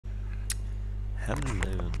Hello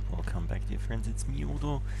and welcome back, dear friends. It's me,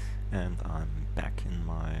 Udo, and I'm back in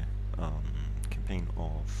my campaign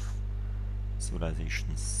of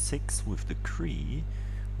Civilization 6 with the Cree.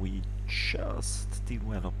 We just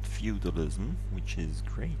developed feudalism, which is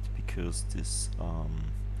great because this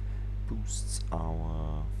boosts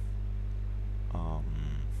our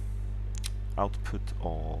output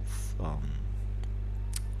of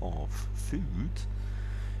food.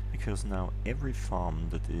 Because now every farm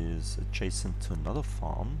that is adjacent to another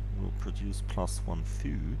farm will produce +1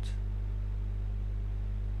 food.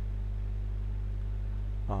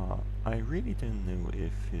 I really don't know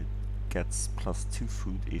if it gets +2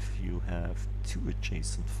 food if you have 2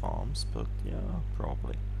 adjacent farms, but yeah,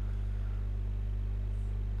 probably.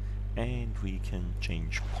 And we can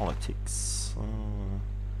change politics.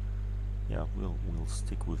 Yeah, we'll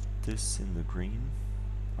stick with this in the green,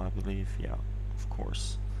 I believe. Yeah, of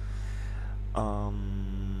course.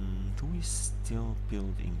 Do we still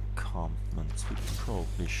build encampments? We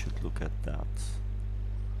probably should look at that.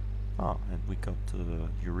 Ah, and we got the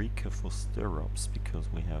Eureka for stirrups because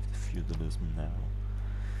we have the feudalism now.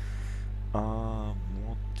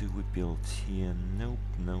 What do we build here? Nope,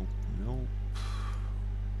 nope, nope.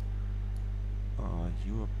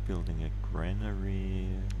 You are building a granary,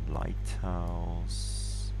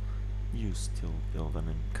 lighthouse. You still build an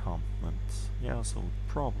encampment. Yeah, so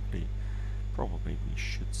probably we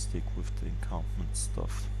should stick with the encampment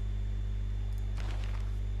stuff.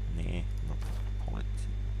 Nah, not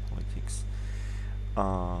politics.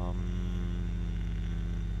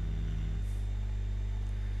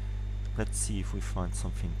 Let's see if we find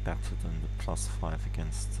something better than the +5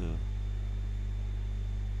 against the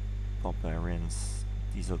barbarians.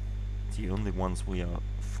 These are the only ones we are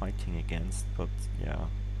fighting against, but yeah.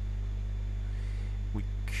 We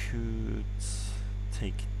could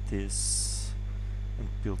take this and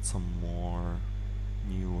build some more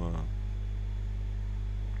newer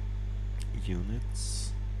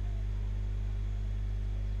units.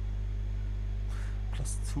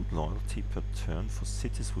 +2 loyalty per turn for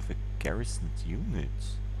cities with a garrisoned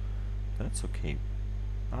unit. That's okay.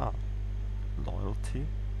 Ah, loyalty.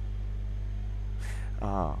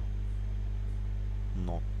 Ah,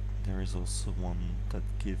 not. There is also one that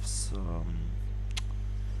gives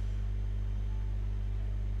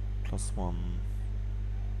 +1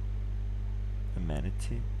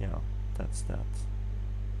 amenity. Yeah, that's that.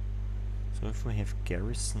 So if we have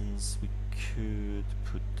garrisons, we could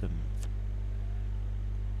put them.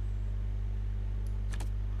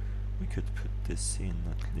 We could put this in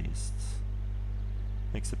at least.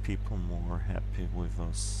 Makes the people more happy with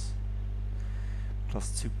us.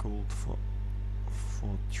 +2 gold for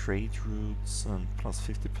trade routes and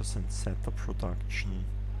 +50% setup production.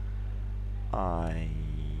 I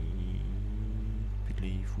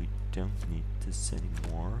believe we don't need this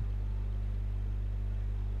anymore.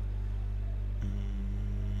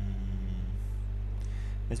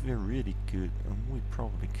 As we're really good, and we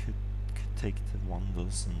probably could take the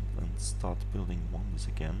wonders and start building wonders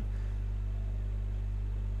again.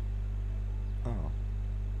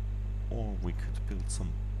 Or we could build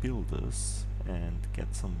some builders and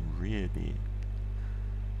get some really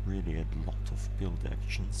a lot of build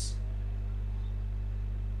actions.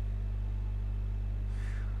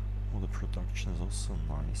 Well, the production is also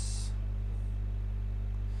nice.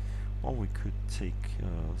 Or we could take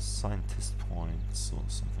scientist points or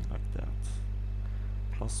something like that.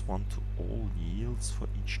 +1 to all yields for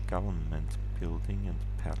each government building and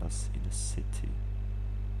palace in a city.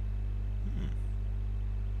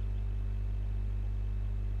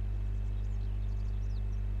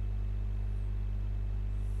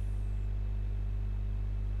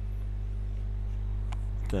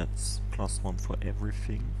 That's +1 for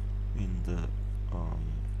everything in the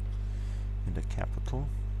capital,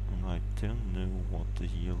 and I don't know what the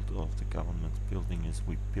yield of the government building is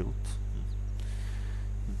we built.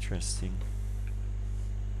 Interesting.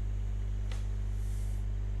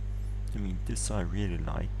 I mean, this I really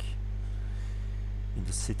like. In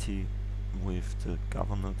the city with the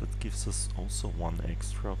governor, that gives us also 1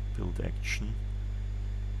 extra build action.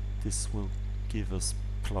 This will give us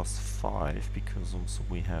 +5 because also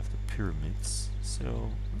we have the pyramids.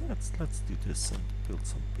 So let's do this and build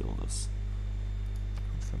some builders.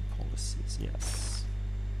 Confirm policies, yes.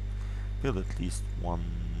 Build at least 1.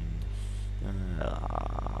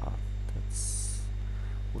 That's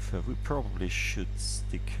with her. We probably should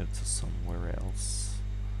stick her to somewhere else,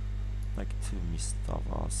 like to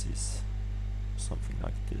Mistavasis, something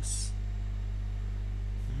like this.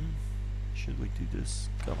 Should we do this?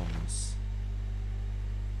 Governance.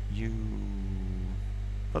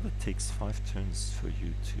 But it takes 5 turns for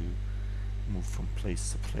you to move from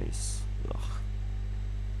place to place. Ugh.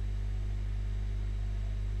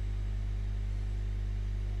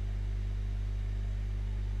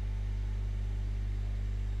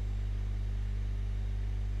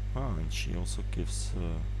 Ah, and she also gives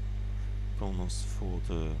a bonus for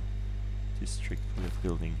the district we are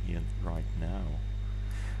building here right now.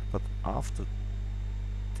 But after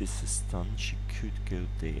this is done, she could go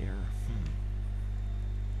there.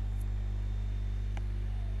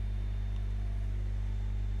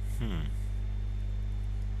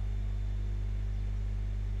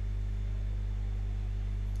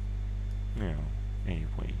 Yeah,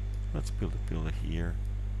 anyway, let's build a builder here.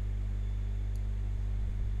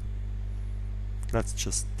 Let's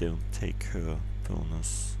just don't take her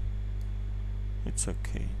bonus. It's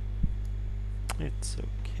okay. It's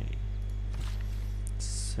okay.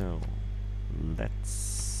 So,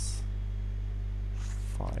 let's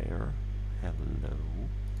fire. Hello.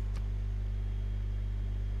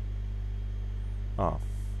 Ah,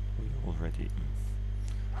 we already...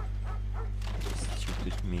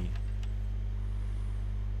 Stupid me.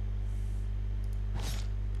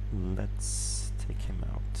 Let's take him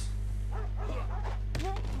out.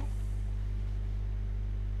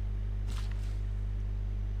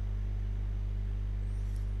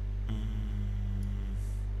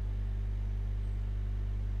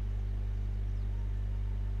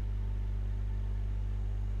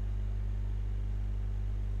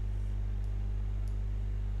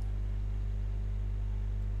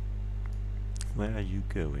 Where are you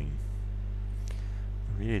going?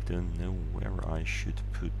 I really don't know where I should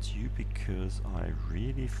put you, because I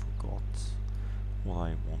really forgot what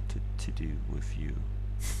I wanted to do with you.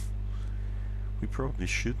 We probably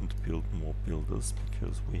shouldn't build more builders,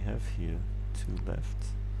 because we have here 2 left.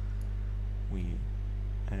 We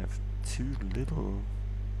have too little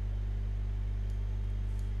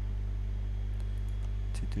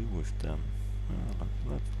to do with them.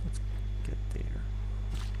 Let's get there.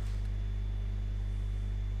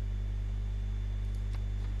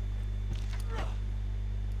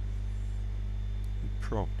 We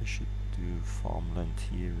probably should do farmland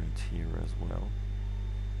here and here as well.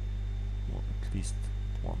 Or at least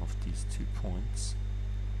one of these 2 points.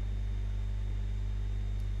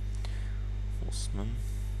 Horseman.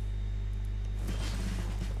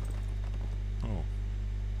 Oh.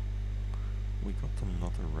 We got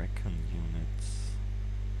another recon unit.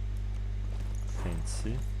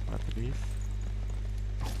 Fancy, I believe.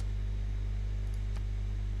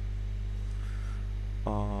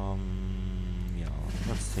 Yeah,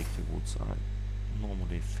 let's take the woods. I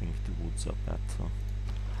normally think the woods are better.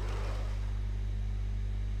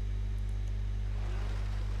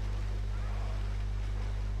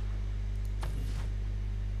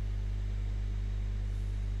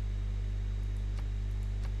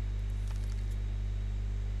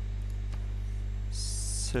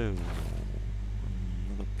 So,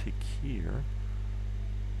 another pick here.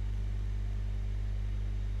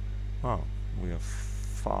 Oh, we are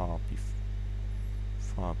far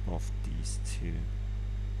above these 2.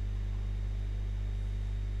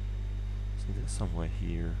 So there's somewhere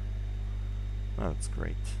here. Oh, that's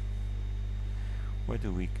great. Where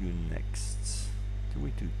do we go next? Do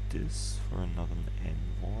we do this for another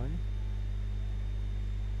envoy?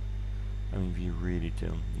 I mean, we really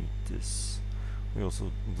don't need this. We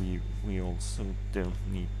also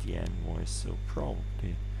don't need the envoy, so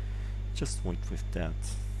probably just wait with that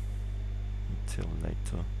until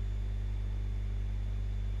later.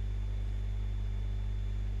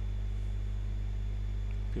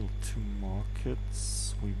 Build 2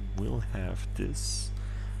 markets. We will have this.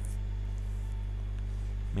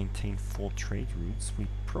 Maintain 4 trade routes. We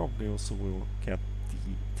probably also will get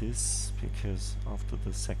this, because after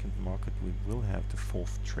the 2nd market we will have the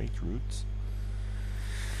 4th trade route.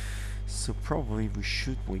 So probably we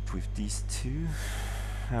should wait with these 2.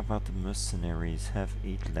 How about the mercenaries? Have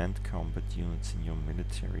 8 land combat units in your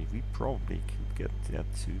military. We probably could get that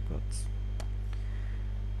too, but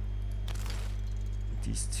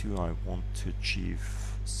these 2 I want to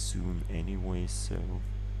achieve soon anyway, so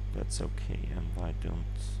that's okay, and I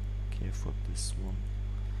don't care for this one.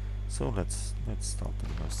 So let's start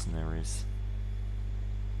the mercenaries.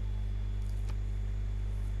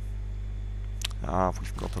 Ah,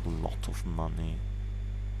 we've got a lot of money.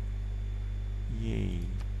 Yay.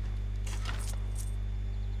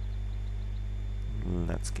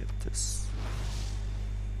 Let's get this.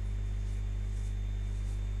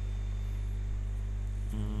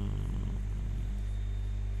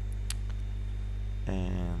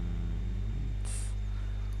 And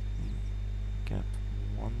we get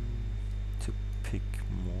 1 to pick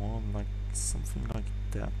more, like something like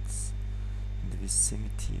that.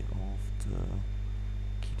 vicinity of the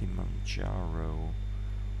Kilimanjaro,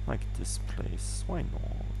 like this place. Why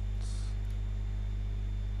not?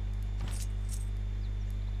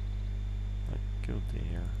 Like, go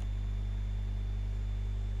there.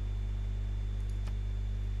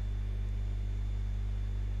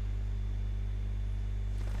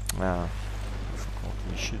 Ah, I forgot.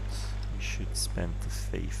 We should spend the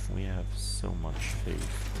faith. We have so much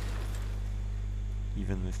faith.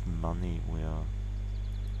 Even with money, we are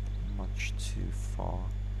much too far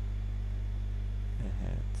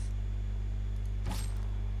ahead.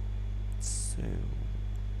 So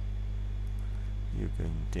you're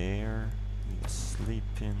going there. You're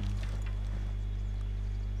sleeping.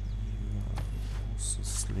 You are also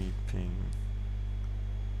sleeping.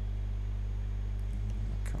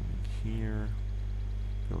 Coming here,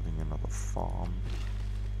 building another farm.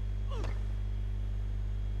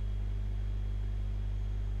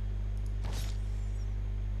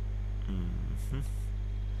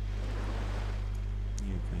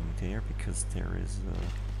 You're going there because there is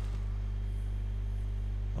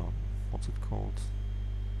a what's it called?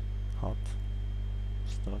 Hot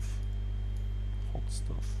stuff. Hot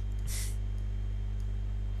stuff.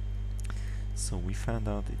 So we found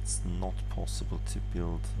out it's not possible to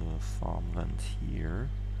build farmland here.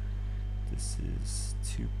 This is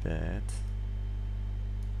too bad.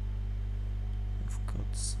 We've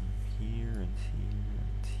got some here and here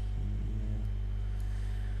and here.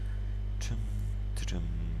 Dum, dum,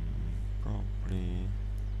 probably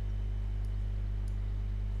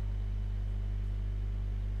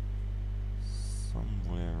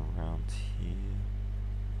somewhere around here.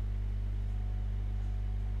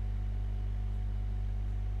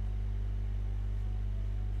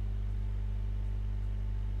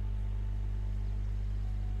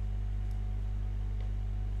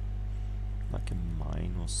 Like a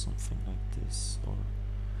mine or something like this,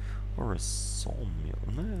 or a sawmill.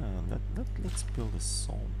 No, let's build a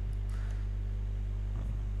sawmill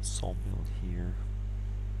here.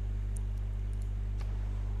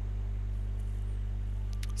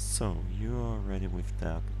 So you are ready with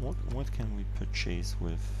that. What can we purchase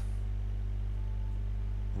with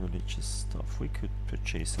religious stuff? We could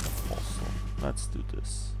purchase an apostle. Let's do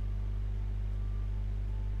this.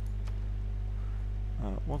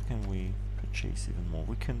 What can we purchase even more?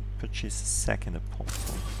 We can purchase a second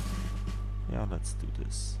apostle. Yeah, let's do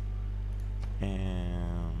this.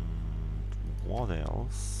 And what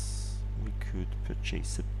else? We could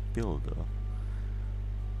purchase a builder.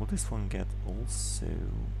 Will this one get also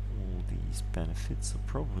all these benefits? So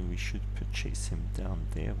probably we should purchase him down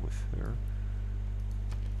there with her.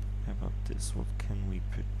 How about this? What can we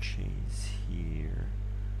purchase here?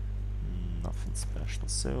 Nothing special,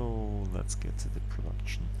 so let's get to the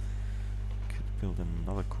production. Could build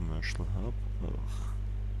another commercial hub. Ugh.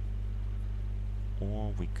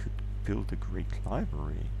 Or we could build a great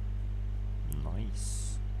library.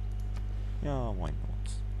 Nice. Yeah, why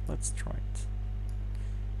not? Let's try it.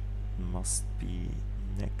 Must be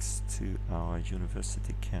next to our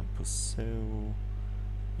university campus, so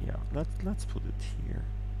yeah, let's put it here.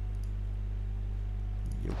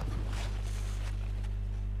 Yup.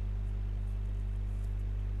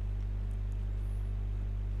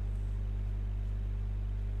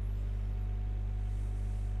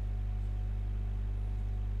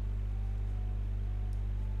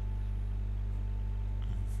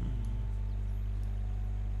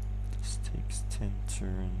 This takes 10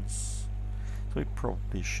 turns. So we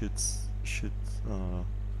probably should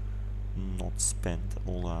not spend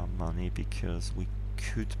all our money, because we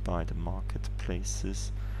could buy the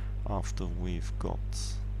marketplaces after we've got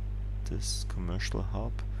this commercial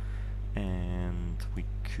hub, and we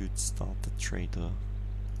could start the trader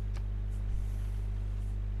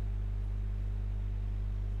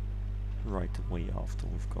right away after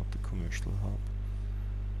we've got the commercial hub.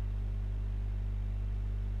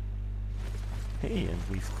 Hey, and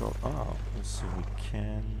we've got also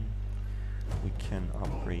we can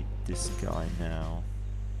upgrade this guy now.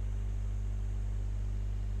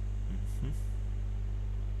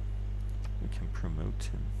 We can promote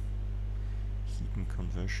him. Heating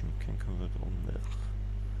conversion can convert on there.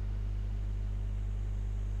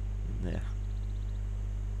 There.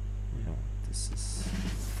 Yeah, this is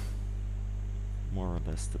more or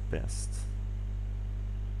less the best.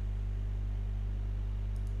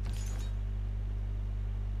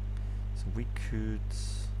 So we could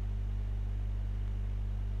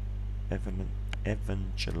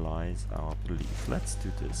evangelize our belief. Let's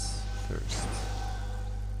do this first.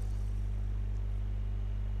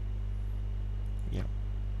 Yeah.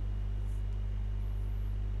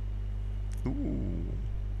 Ooh,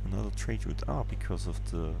 another trade route? Ah, because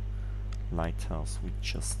of the lighthouse we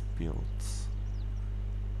just built.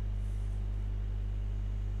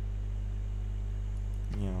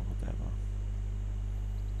 Yeah, whatever.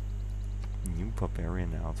 New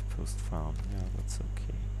barbarian outpost found. Yeah, that's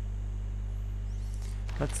okay.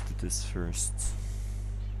 Let's do this first.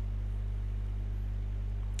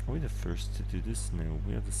 Are we the first to do this? No,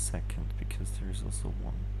 we are the second, because there is also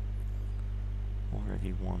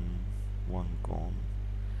already one gone.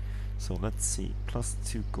 So let's see,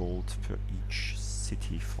 +2 gold per each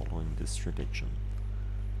city following this religion.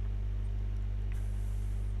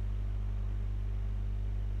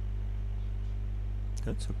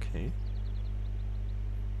 That's okay.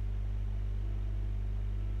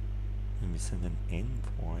 And we send an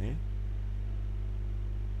envoy.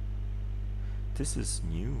 This is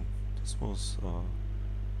new. This was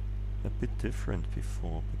a bit different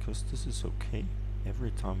before, because this is okay.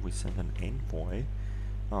 Every time we send an envoy,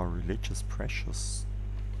 our religious pressures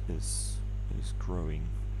is growing.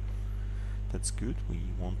 That's good. We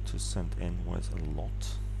want to send envoys a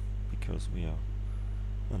lot, because we are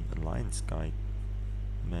an alliance guy.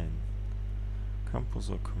 Man, campus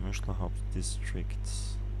or commercial hub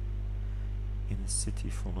districts in a city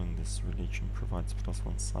following this religion provides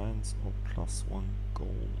 +1 science or +1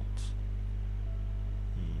 gold.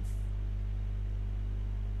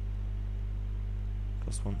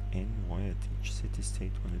 +1 envoy at each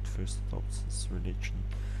city-state when it first adopts this religion.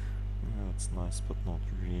 Yeah, that's nice, but not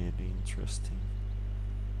really interesting.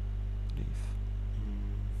 Leave.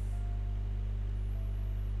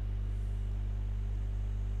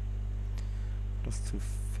 +2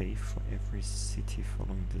 faith for every city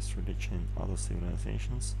following this religion in other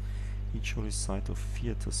civilizations. Each holy site of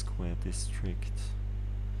theater square district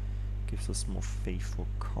gives us more faith for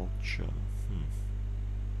culture.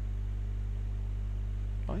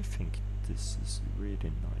 I think this is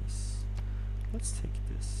really nice. Let's take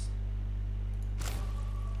this.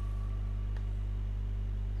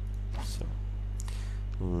 So,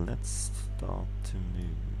 let's start to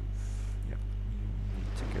move. Yep, you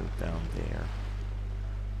need to go down there.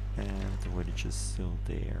 And the village is still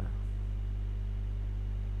there.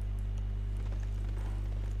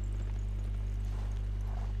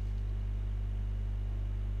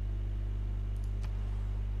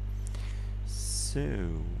 So,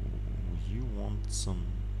 you want some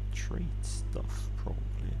trade stuff,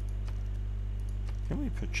 probably. Can we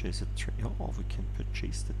purchase a trade? Oh, we can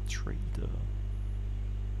purchase the trader.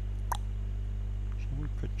 Shall we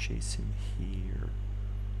purchase him here?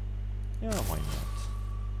 Yeah, why not?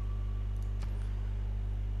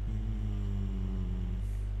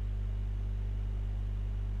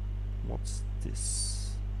 What's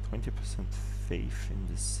this? 20% faith in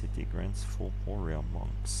the city grants 4 warrior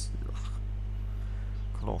monks. Ugh.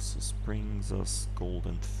 Colossus brings us gold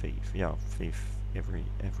and faith. Yeah, faith.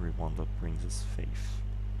 Everyone that brings us faith.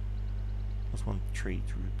 +1 trade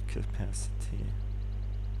route capacity.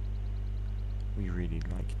 We really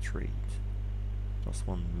like trade.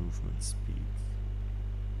 +1 movement speed.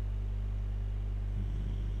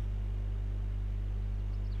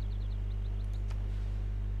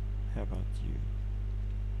 How about you?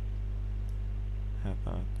 How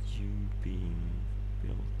about you being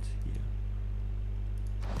built here?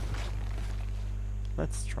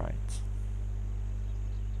 Let's try it.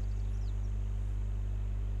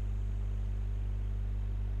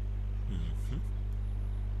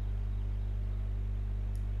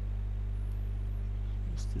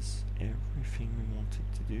 Is this everything we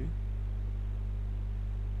wanted to do?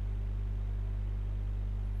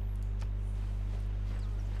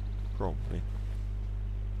 Probably.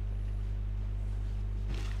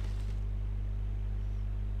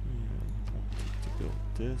 You wanted to build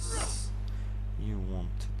this. You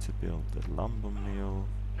wanted to build a lumber mill.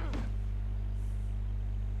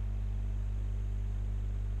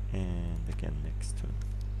 And again next to it.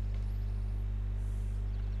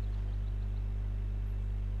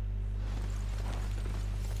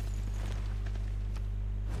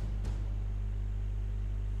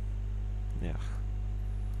 Yeah.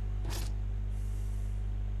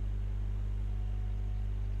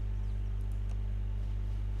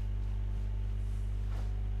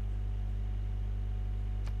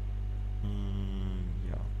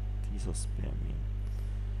 Yeah, these are spearmen.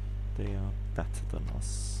 They are better than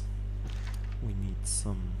us. We need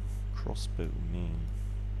some crossbow men.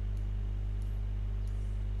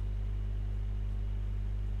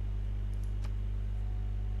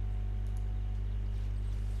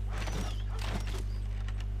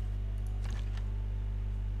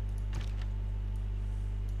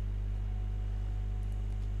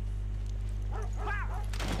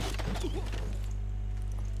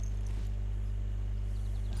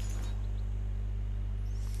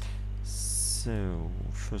 So,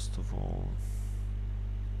 first of all,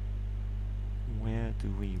 where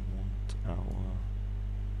do we want our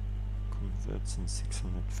converts in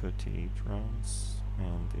 638 rounds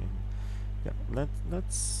and in, yeah,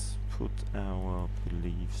 let's put our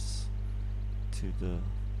beliefs to the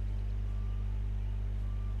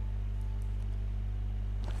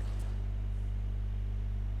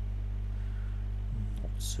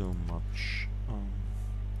not so much.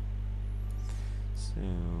 So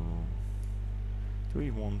do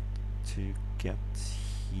we want to get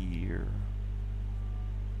here?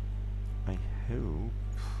 I hope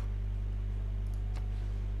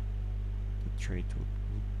the trade would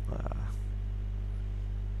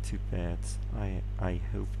too bad. I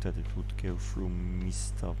hope that it would go through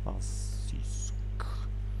Mr. Basisk.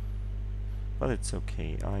 But it's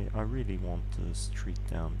okay. I really want the street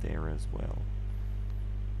down there as well.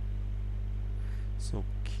 So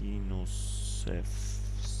Kinosef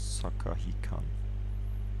Sakahikan.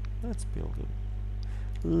 Let's build it.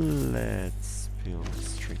 Let's build a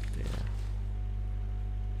street there.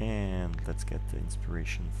 And let's get the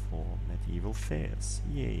inspiration for medieval fairs.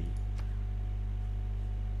 Yay!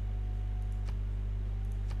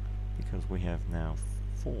 Because we have now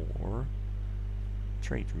 4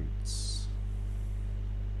 trade routes.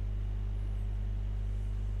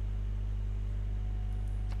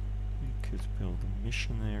 We could build a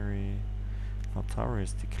missionary. Natara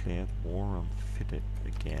has declared war on Philip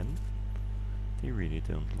again. They really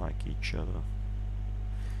don't like each other.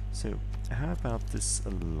 So, how about this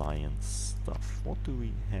alliance stuff? What do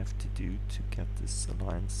we have to do to get this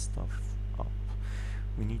alliance stuff up?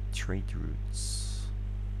 We need trade routes.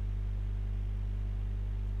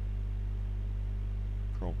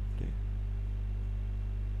 Probably.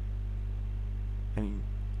 I mean,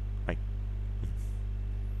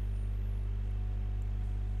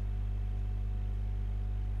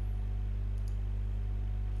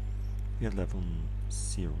 we are level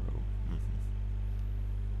 0.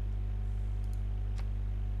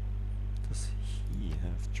 Does he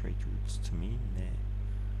have trade routes to me? Nah.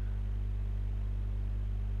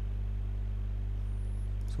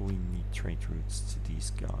 So we need trade routes to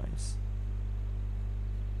these guys.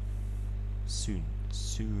 Soon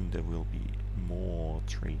there will be more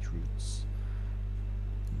trade routes.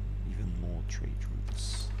 Even more trade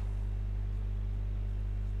routes.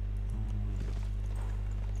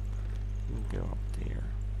 We'll go up there.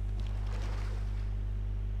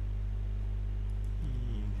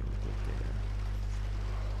 We'll go there.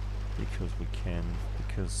 Because we can,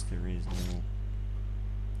 because there is no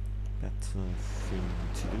better thing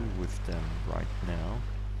to do with them right now.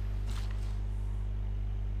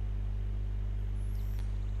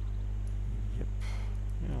 Yep.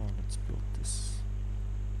 Yeah, let's build this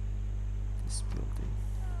building.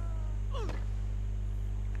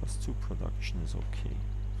 +2 production is okay.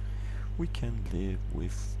 We can live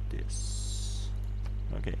with this.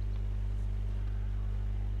 Okay.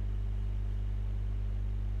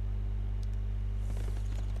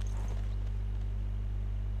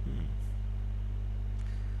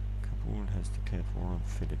 Kabul has declared war on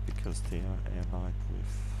Philip because they are allied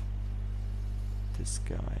with this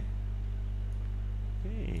guy.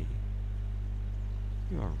 Hey,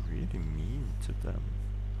 you are really mean to them.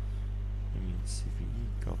 I mean,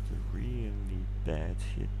 CVE got a really bad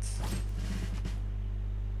hit.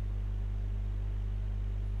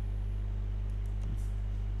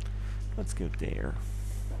 Let's go there.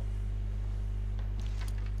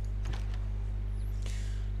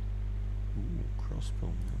 Ooh,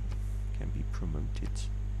 crossbowman can be promoted.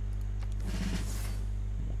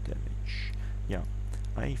 More damage. Yeah,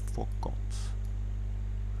 I forgot.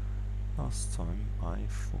 Last time I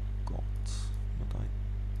forgot, but I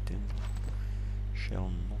didn't.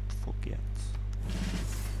 Shall not forget.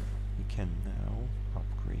 We can now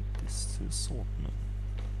upgrade this to swordman.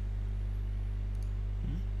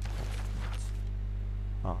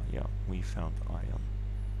 Ah, yeah, we found iron.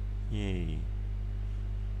 Yay.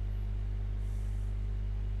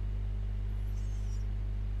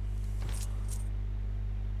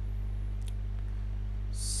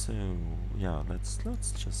 So, yeah, let's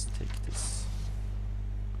just take this.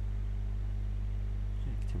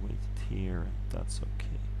 Activate it here, and that's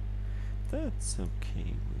okay. That's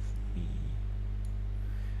okay with me.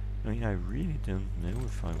 I mean, I really don't know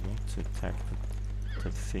if I want to attack the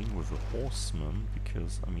thing with a horseman,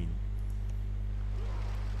 because, I mean,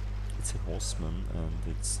 it's a horseman and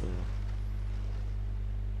it's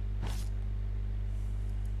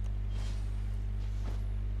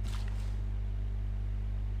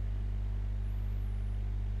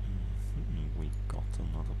we got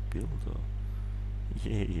another builder.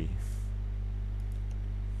 Yay.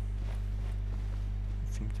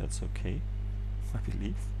 think that's okay, I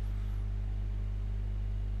believe.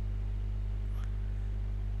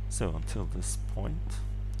 So until this point,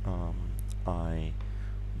 I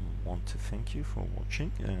want to thank you for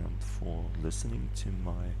watching and for listening to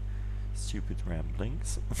my stupid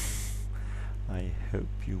ramblings. I hope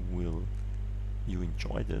you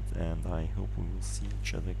enjoyed it, and I hope we will see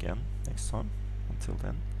each other again next time. Until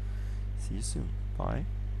then, see you soon. Bye.